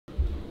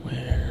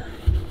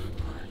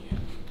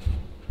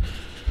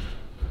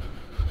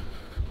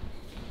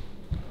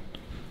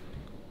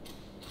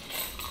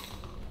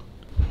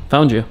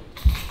Found you.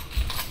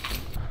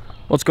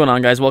 What's going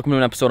on, guys? Welcome to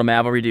an episode of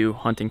Mav, where we do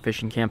hunting,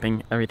 fishing,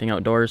 camping, everything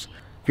outdoors.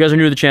 If you guys are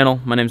new to the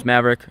channel, my name's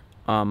Mavrik.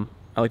 I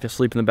like to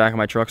sleep in the back of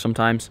my truck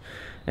sometimes.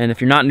 And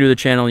if you're not new to the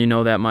channel, you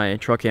know that my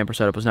truck camper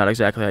setup was not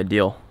exactly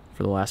ideal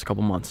for the last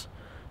couple months.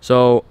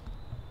 So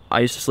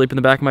I used to sleep in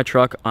the back of my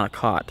truck on a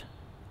cot.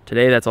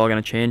 Today, that's all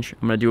gonna change.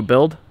 I'm gonna do a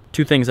build.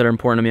 Two things that are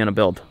important to me on a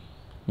build.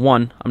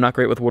 One, I'm not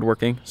great with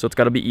woodworking, so it's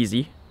gotta be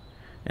easy.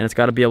 And it's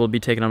gotta be able to be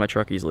taken on my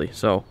truck easily.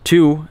 So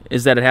two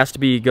is that it has to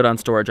be good on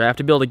storage. I have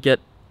to be able to get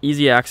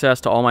easy access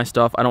to all my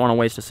stuff. I don't want to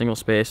waste a single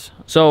space.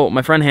 So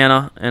my friend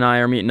Hannah and I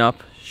are meeting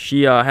up.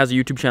 She has a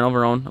YouTube channel of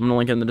her own. I'm gonna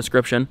link it in the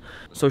description.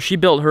 So she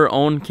built her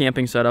own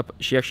camping setup.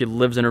 She actually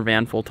lives in her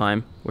van full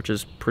time, which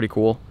is pretty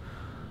cool.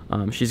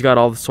 She's got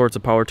all sorts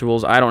of power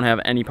tools. I don't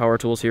have any power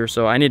tools here,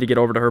 so I need to get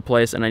over to her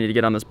place and I need to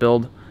get on this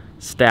build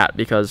stat,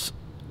 because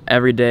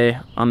every day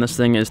on this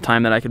thing is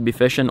time that I could be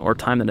fishing or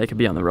time that I could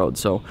be on the road.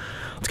 So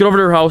let's get over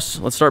to her house,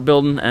 let's start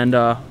building, and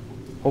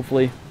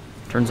hopefully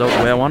it turns out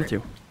the way I want it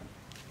to.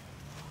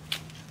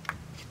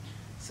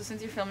 So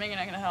since you're filming, you're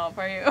not gonna help,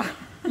 are you?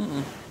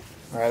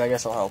 Alright, I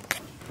guess I'll help.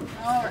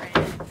 Alright.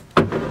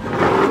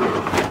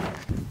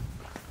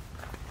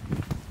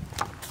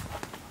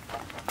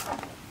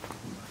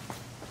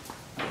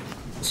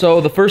 So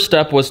the first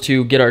step was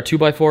to get our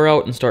 2x4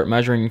 out and start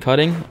measuring and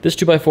cutting. This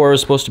 2x4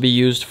 is supposed to be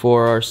used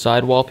for our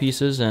sidewall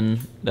pieces, and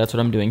that's what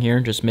I'm doing here,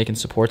 just making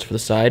supports for the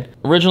side.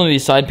 Originally,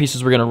 these side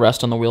pieces were going to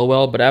rest on the wheel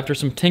well, but after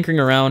some tinkering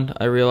around,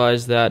 I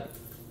realized that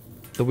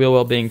the wheel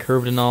well being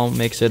curved and all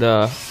makes it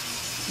a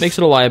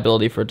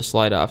liability for it to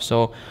slide off.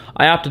 So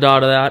I opted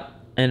out of that,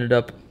 ended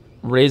up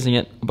raising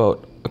it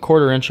about a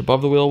 1/4 inch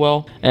above the wheel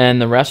well, and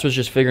the rest was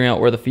just figuring out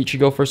where the feet should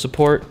go for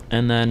support,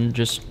 and then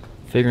just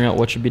figuring out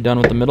what should be done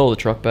with the middle of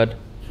the truck bed.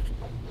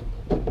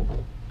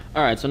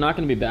 Alright, so not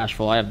going to be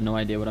bashful. I have no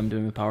idea what I'm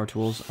doing with power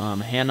tools.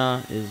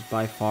 Hannah is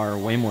by far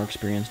way more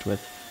experienced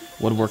with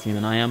woodworking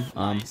than I am.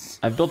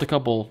 I've built a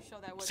couple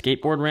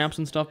skateboard ramps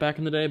and stuff back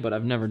in the day, but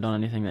I've never done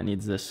anything that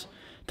needs this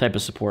type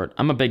of support.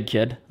 I'm a big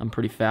kid. I'm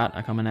pretty fat.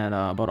 I come in at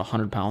about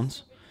 100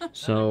 pounds.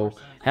 So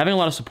having a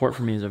lot of support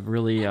for me is a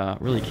really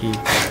key.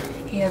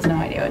 He has no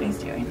idea what he's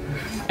doing.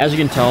 As you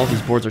can tell,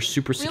 these boards are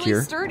super secure.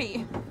 Really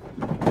sturdy.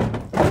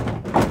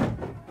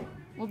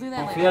 We'll do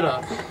that later. If we had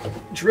a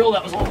drill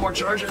that was a little more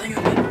charged, I think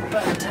it would be a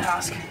better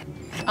task.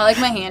 I like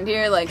my hand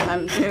here, like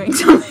I'm doing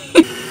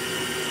something.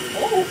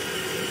 Oh!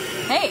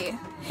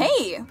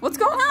 Hey, what's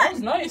going on? That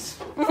was nice.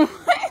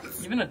 What?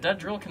 Even a dead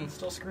drill can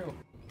still screw.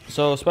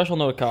 So, special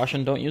note of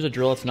caution, don't use a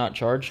drill that's not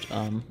charged.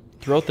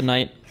 Throughout the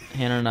night,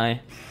 Hannah and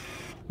I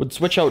would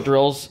switch out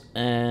drills,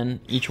 and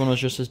each one was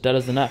just as dead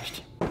as the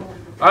next.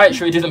 Alright,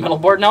 should we do the middle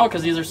board now,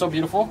 because these are so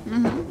beautiful?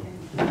 Mm-hmm.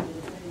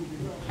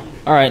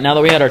 Alright, now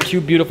that we had our two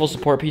beautiful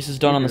support pieces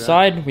done on the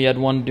side, we had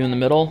one to do in the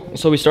middle.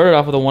 So we started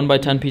off with a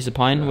 1x10 piece of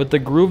pine. With the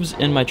grooves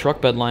in my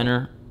truck bed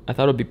liner, I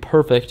thought it would be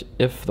perfect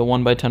if the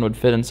 1x10 would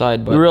fit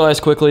inside, but we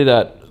realized quickly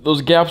that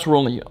those gaps were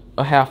only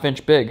a 1/2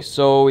 inch big.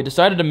 So we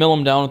decided to mill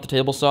them down with the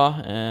table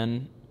saw,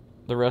 and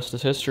the rest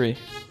is history.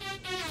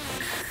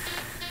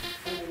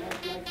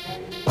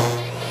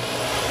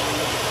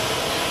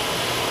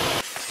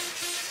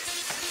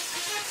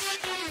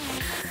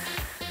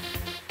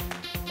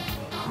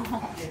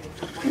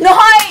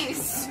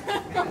 Nice!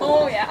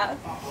 Oh yeah.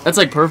 That's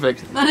like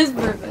perfect. That is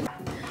perfect.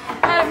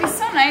 God, it'd be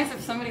so nice if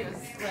somebody was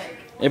like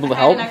Able to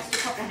help? An extra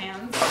couple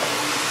hands.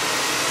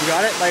 You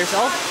got it by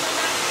yourself?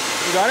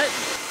 You got it?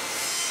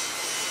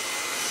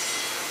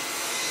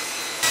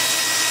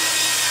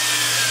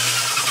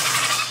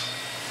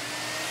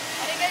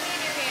 I think I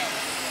need your hand.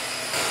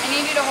 I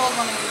need you to hold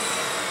one of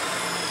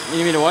these. You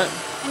need me to what?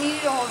 I need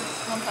you to hold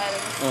one side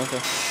of this. Oh,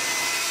 okay.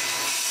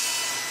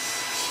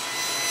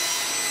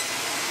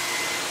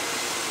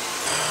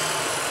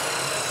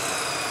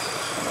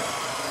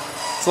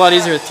 It's a lot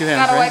easier with two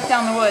hands, Gotta right? wipe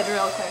down the wood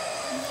real quick.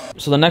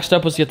 So the next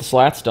step was to get the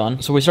slats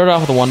done. So we started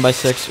off with a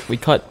 1x6. We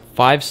cut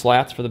 5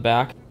 slats for the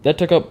back. That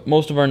took up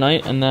most of our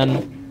night, and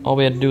then all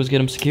we had to do was get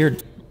them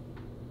secured.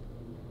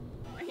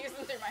 I used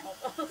them through my whole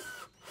house.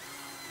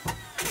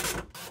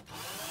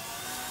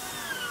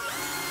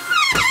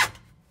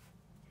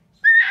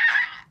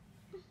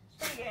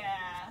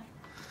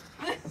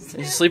 Yeah.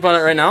 You sleep on it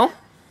right now?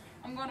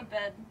 I'm going to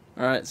bed.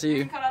 Alright, see You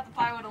you. can cut out the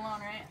plywood alone,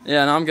 right?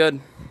 Yeah, no, I'm good.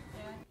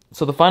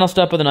 So the final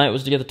step of the night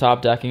was to get the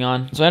top decking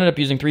on. So I ended up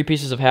using 3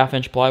 pieces of 1/2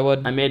 inch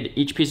plywood. I made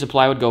each piece of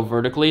plywood go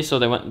vertically, so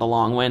they went the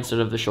long way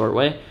instead of the short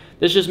way.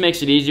 This just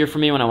makes it easier for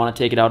me when I want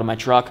to take it out of my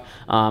truck.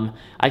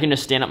 I can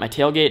just stand up my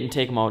tailgate and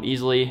take them out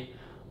easily,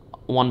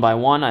 one by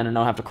one. I don't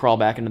have to crawl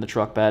back into the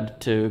truck bed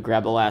to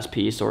grab the last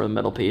piece or the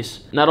middle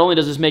piece. Not only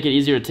does this make it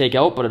easier to take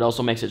out, but it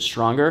also makes it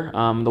stronger.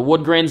 The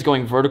wood grains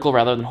going vertical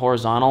rather than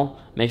horizontal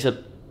makes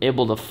it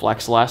able to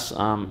flex less. It's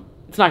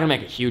not going to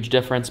make a huge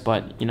difference,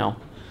 but, you know,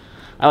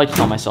 I like to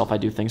tell myself I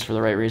do things for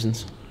the right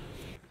reasons.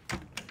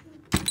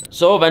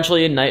 So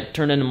eventually night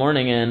turned into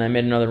morning and I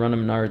made another run of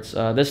Menards.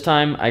 This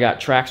time I got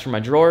tracks for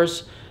my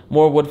drawers,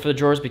 more wood for the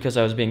drawers because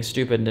I was being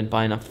stupid and didn't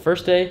buy enough the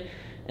first day,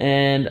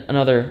 and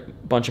another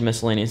bunch of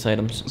miscellaneous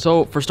items.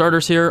 So for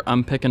starters here,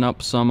 I'm picking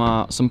up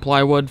some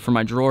plywood for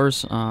my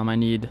drawers. I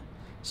need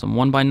some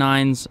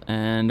 1x9s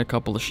and a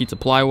couple of sheets of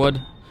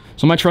plywood.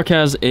 So my truck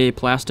has a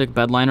plastic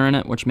bed liner in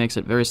it, which makes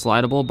it very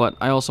slidable, but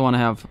I also want to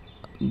have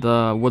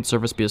the wood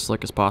surface be as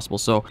slick as possible.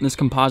 So this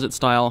composite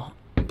style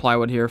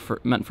plywood here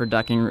meant for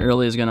decking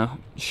really is gonna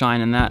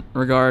shine in that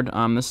regard.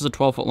 This is a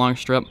 12-foot long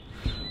strip,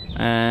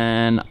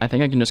 and I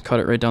think I can just cut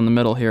it right down the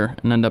middle here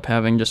and end up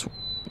having just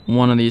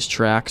one of these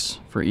tracks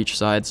for each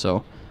side.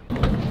 So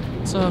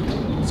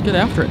let's get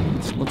after it.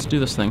 Let's do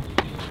this thing.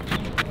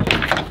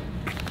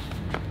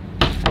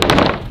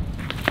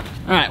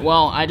 All right,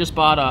 well, I just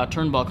bought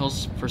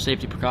turnbuckles for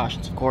safety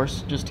precautions, of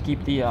course, just to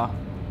keep the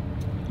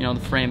you know,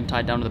 the frame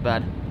tied down to the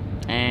bed.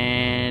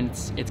 And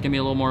it's gonna be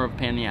a little more of a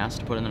pain in the ass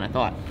to put in than I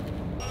thought.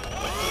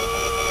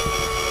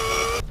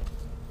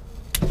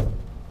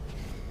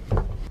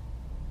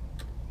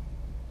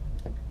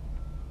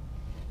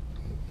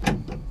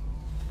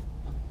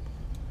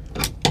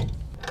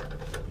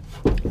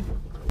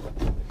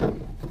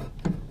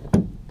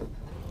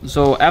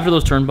 So after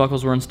those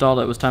turnbuckles were installed,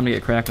 it was time to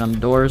get cracking on the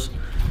doors.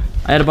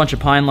 I had a bunch of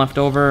pine left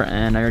over,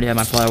 and I already had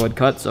my plywood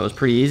cut, so it was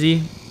pretty easy.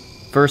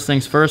 First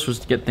things first was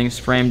to get things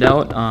framed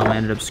out. I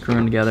ended up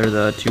screwing together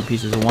the 2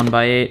 pieces of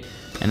 1x8,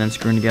 and then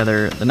screwing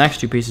together the next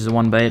 2 pieces of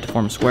 1x8 to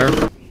form a square.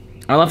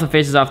 I left the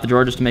faces off the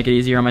drawer just to make it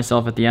easier on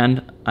myself at the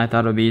end. I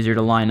thought it would be easier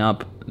to line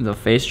up the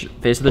face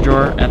of the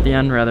drawer at the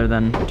end rather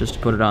than just to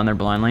put it on there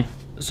blindly.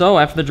 So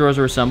after the drawers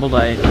were assembled,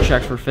 I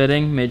checked for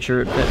fitting, made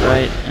sure it fit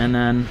right, and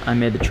then I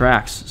made the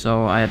tracks.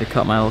 So I had to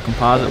cut my little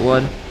composite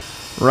wood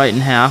right in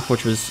half,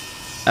 which was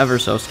ever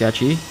so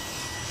sketchy.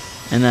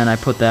 And then I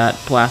put that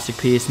plastic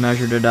piece,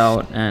 measured it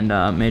out, and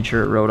made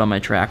sure it rode on my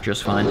track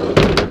just fine.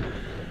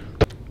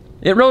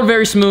 It rode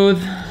very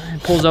smooth.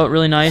 It pulls out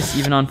really nice,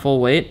 even on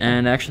full weight,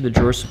 and actually the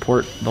drawers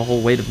support the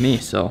whole weight of me,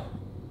 so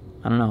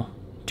I don't know,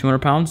 200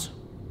 pounds?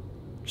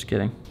 Just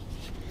kidding.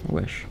 I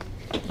wish.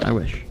 I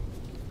wish.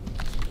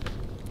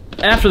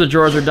 After the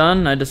drawers are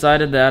done, I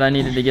decided that I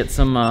needed to get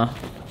some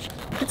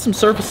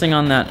surfacing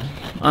on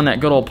that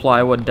good old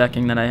plywood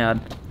decking that I had.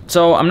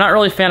 So I'm not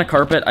really a fan of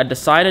carpet. I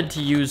decided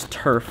to use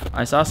turf.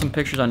 I saw some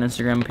pictures on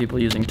Instagram of people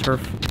using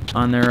turf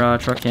on their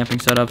truck camping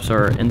setups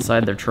or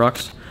inside their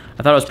trucks.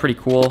 I thought it was pretty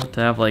cool to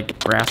have like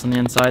grass on the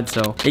inside,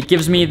 so it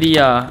gives me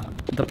the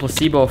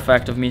placebo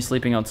effect of me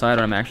sleeping outside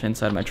when I'm actually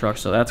inside my truck,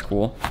 so that's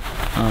cool.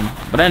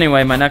 But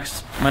anyway, my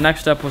next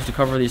step was to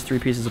cover these 3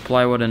 pieces of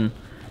plywood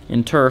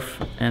in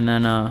turf, and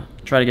then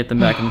try to get them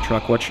back in the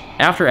truck, which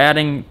after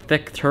adding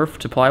thick turf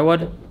to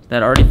plywood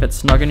that already fits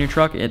snug in your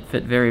truck, it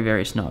fit very,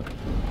 very snug.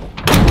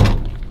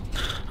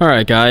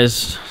 Alright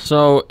guys,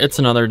 so it's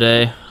another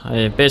day.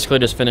 I basically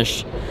just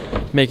finished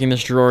making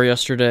this drawer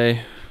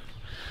yesterday.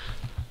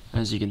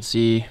 As you can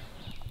see,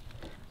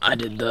 I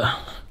did the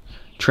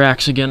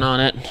tracks again on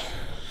it.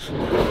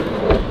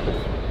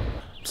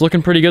 It's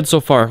looking pretty good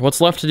so far.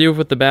 What's left to do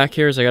with the back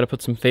here is I gotta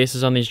put some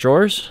faces on these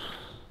drawers.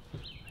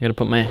 I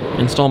gotta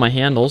install my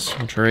handles,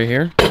 which are right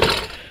here.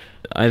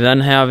 I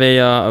then have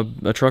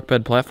a truck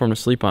bed platform to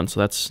sleep on, so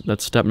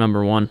that's step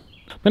number 1.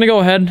 I'm gonna go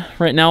ahead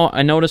right now.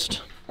 I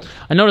noticed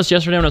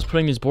yesterday when I was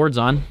putting these boards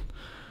on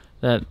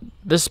that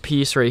this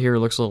piece right here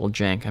looks a little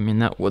jank. I mean,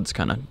 that wood's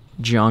kind of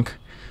junk.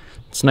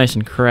 It's nice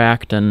and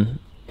cracked and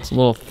it's a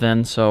little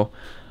thin, so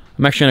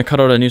I'm actually gonna cut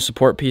out a new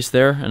support piece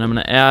there, and I'm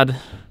gonna add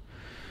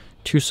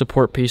 2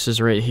 support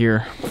pieces right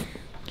here.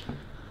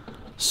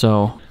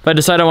 So if I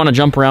decide I want to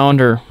jump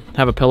around or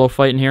have a pillow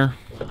fight in here,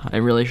 I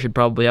really should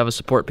probably have a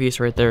support piece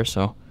right there.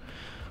 So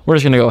we're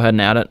just gonna go ahead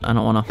and add it. I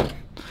don't want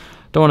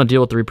to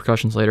deal with the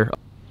repercussions later.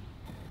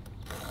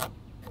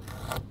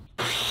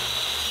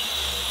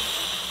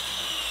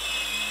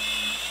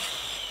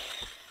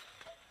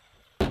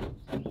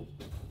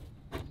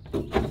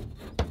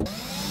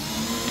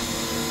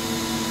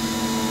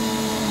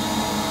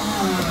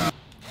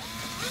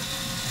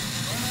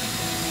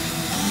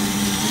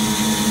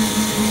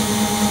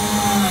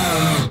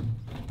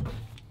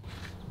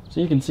 So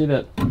you can see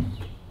that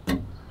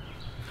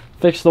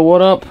fix the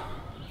wood up,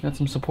 got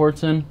some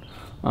supports in.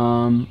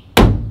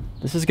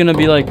 This is gonna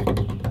be like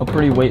a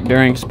pretty weight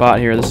bearing spot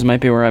here. This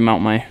might be where I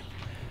mount my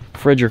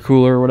fridge or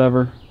cooler or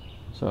whatever.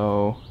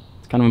 So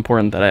it's kind of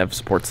important that I have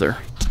supports there.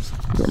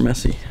 They're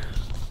messy.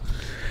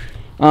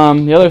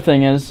 The other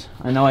thing is,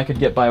 I know I could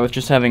get by with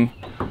just having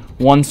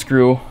 1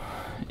 screw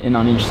in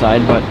on each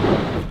side, but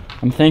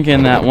I'm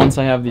thinking that once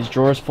I have these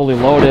drawers fully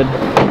loaded,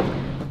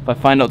 if I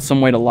find out some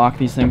way to lock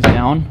these things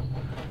down,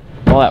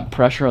 all that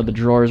pressure of the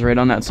drawers right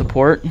on that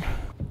support, it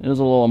is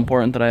a little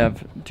important that I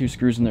have 2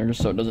 screws in there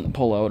just so it doesn't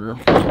pull out or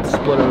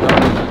split it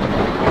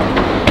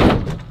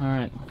around.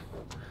 Alright.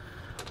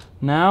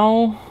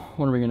 Now,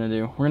 what are we gonna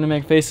do? We're gonna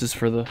make faces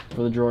for the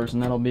drawers,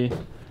 and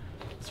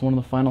it's one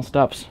of the final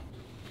steps.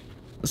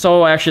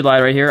 So I actually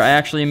lied right here. I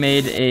actually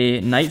made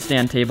a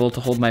nightstand table to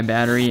hold my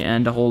battery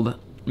and to hold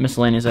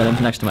miscellaneous items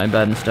next to my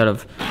bed instead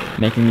of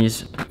making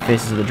these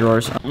faces of the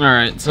drawers.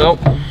 Alright, so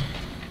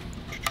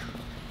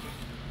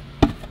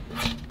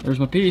there's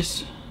my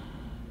piece.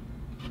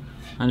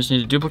 I just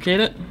need to duplicate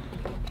it,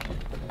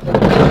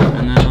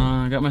 And then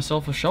I got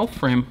myself a shelf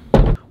frame.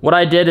 What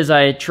I did is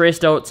I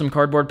traced out some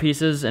cardboard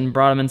pieces and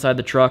brought them inside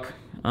the truck.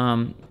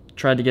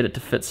 Tried to get it to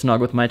fit snug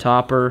with my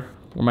topper,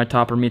 where my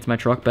topper meets my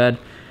truck bed.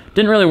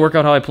 Didn't really work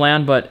out how I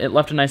planned, but it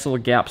left a nice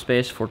little gap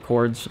space for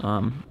cords,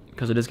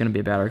 because it is going to be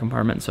a battery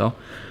compartment, so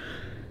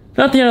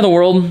not the end of the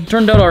world.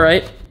 Turned out all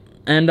right,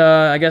 and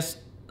I guess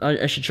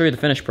I should show you the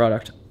finished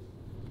product.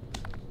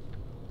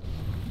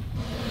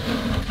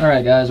 All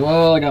right, guys,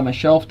 well, I got my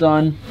shelf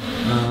done.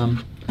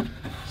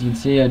 As you can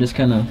see, I just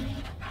kind of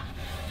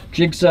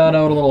jigsawed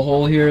out a little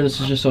hole here.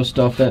 This is just so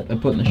stuff that I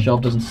put in the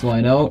shelf doesn't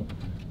slide out.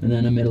 And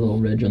then I made a little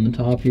ridge on the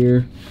top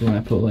here for when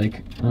I put,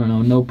 like, I don't know,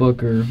 a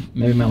notebook, or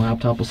maybe my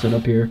laptop will sit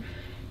up here.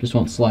 Just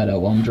won't slide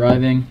out while I'm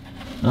driving.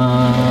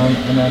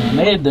 And I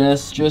made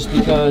this just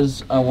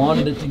because I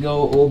wanted it to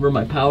go over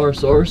my power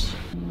source.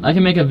 I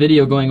can make a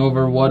video going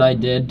over what I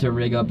did to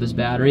rig up this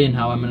battery and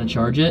how I'm going to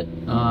charge it.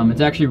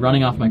 It's actually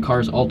running off my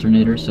car's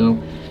alternator, so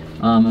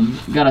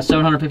I've got a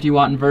 750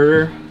 watt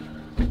inverter.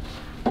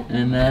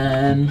 And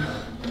then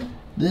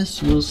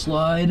this will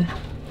slide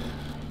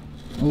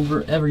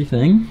over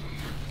everything.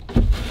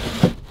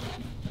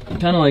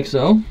 Kind of like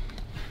so.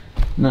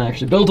 And I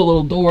actually built a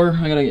little door.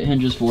 I gotta get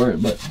hinges for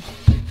it, but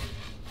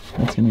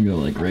that's gonna go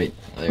like right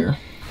there.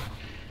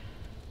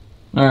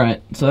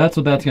 Alright, so that's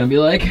what that's gonna be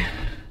like.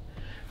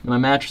 My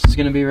mattress is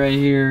gonna be right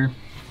here.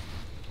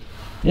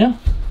 Yeah.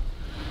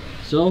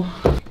 So,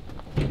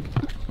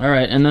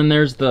 alright, and then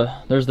there's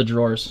the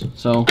drawers.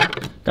 So,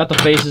 got the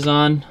faces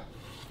on.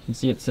 You can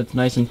see it sits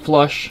nice and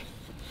flush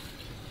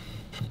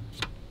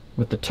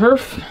with the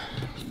turf.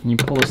 And you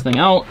pull this thing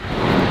out.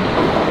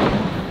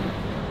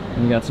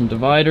 And we got some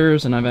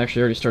dividers, and I've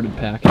actually already started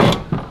packing.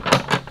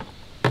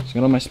 So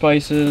got all my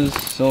spices,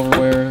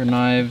 silverware,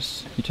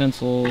 knives,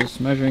 utensils,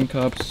 measuring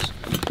cups.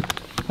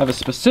 Have a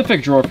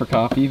specific drawer for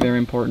coffee, very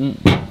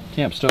important.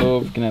 Camp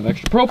stove, can have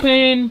extra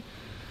propane,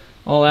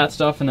 all that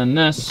stuff, and then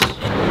this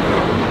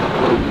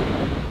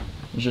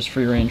is just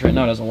free range. Right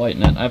now it has a light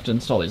in it. I have to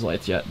install these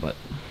lights yet, but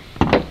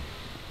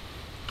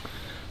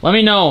let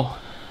me know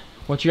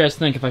what you guys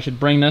think, if I should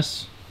bring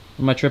this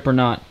on my trip or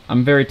not.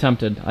 I'm very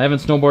tempted. I haven't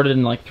snowboarded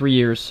in like 3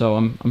 years, so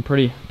I'm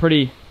pretty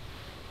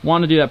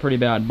want to do that pretty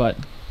bad. But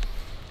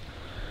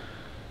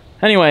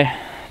anyway,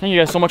 thank you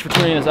guys so much for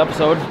tuning in this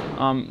episode.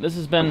 This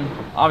has been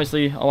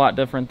obviously a lot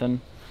different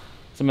than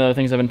some of the other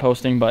things I've been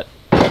posting, but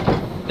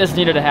this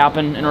needed to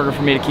happen in order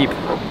for me to keep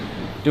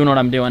doing what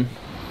I'm doing.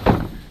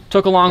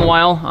 Took a long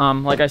while.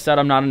 Like I said,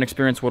 I'm not an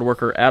experienced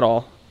woodworker at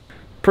all.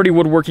 Pretty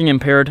woodworking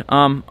impaired.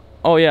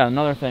 Oh yeah,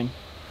 another thing.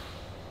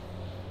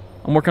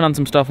 I'm working on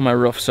some stuff on my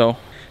roof, so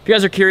if you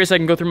guys are curious, I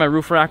can go through my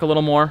roof rack a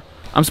little more.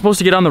 I'm supposed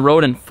to get on the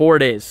road in 4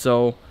 days,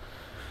 so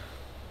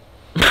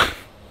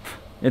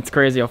it's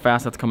crazy how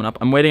fast that's coming up.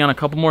 I'm waiting on a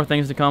couple more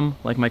things to come,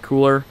 like my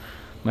cooler,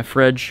 my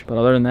fridge, but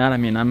other than that, I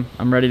mean,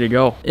 I'm ready to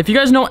go. If you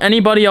guys know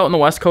anybody out in the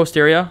West Coast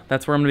area,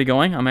 that's where I'm gonna be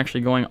going. I'm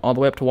actually going all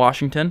the way up to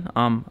Washington.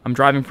 I'm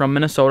driving from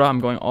Minnesota.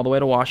 I'm going all the way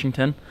to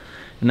Washington.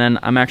 And then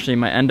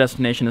my end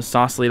destination is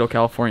Sausalito,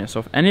 California. So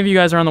if any of you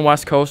guys are on the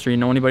West Coast, or you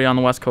know anybody on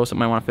the West Coast that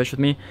might want to fish with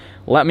me,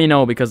 let me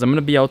know, because I'm going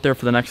to be out there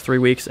for the next 3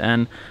 weeks,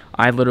 and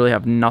I literally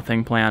have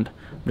nothing planned.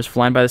 I'm just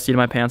flying by the seat of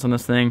my pants on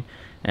this thing,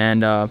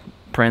 and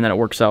praying that it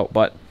works out.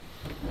 But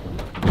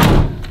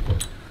I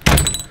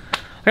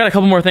got a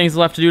couple more things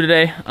left to do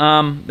today.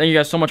 Thank you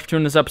guys so much for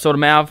tuning in this episode of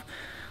Mav.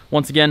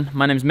 Once again,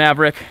 my name is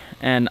Mavrik,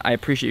 and I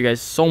appreciate you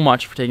guys so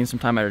much for taking some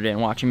time out of your day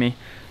and watching me.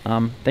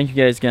 Thank you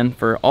guys again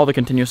for all the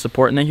continuous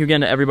support, and thank you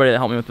again to everybody that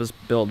helped me with this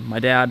build. My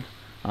dad,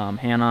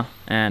 Hannah,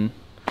 and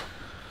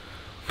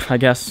I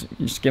guess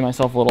just give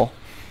myself a little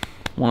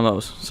one of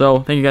those.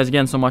 So thank you guys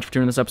again so much for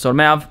tuning in this episode of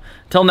Mav.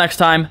 Until next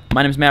time,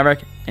 my name is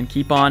Mavrik, and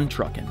keep on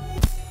trucking.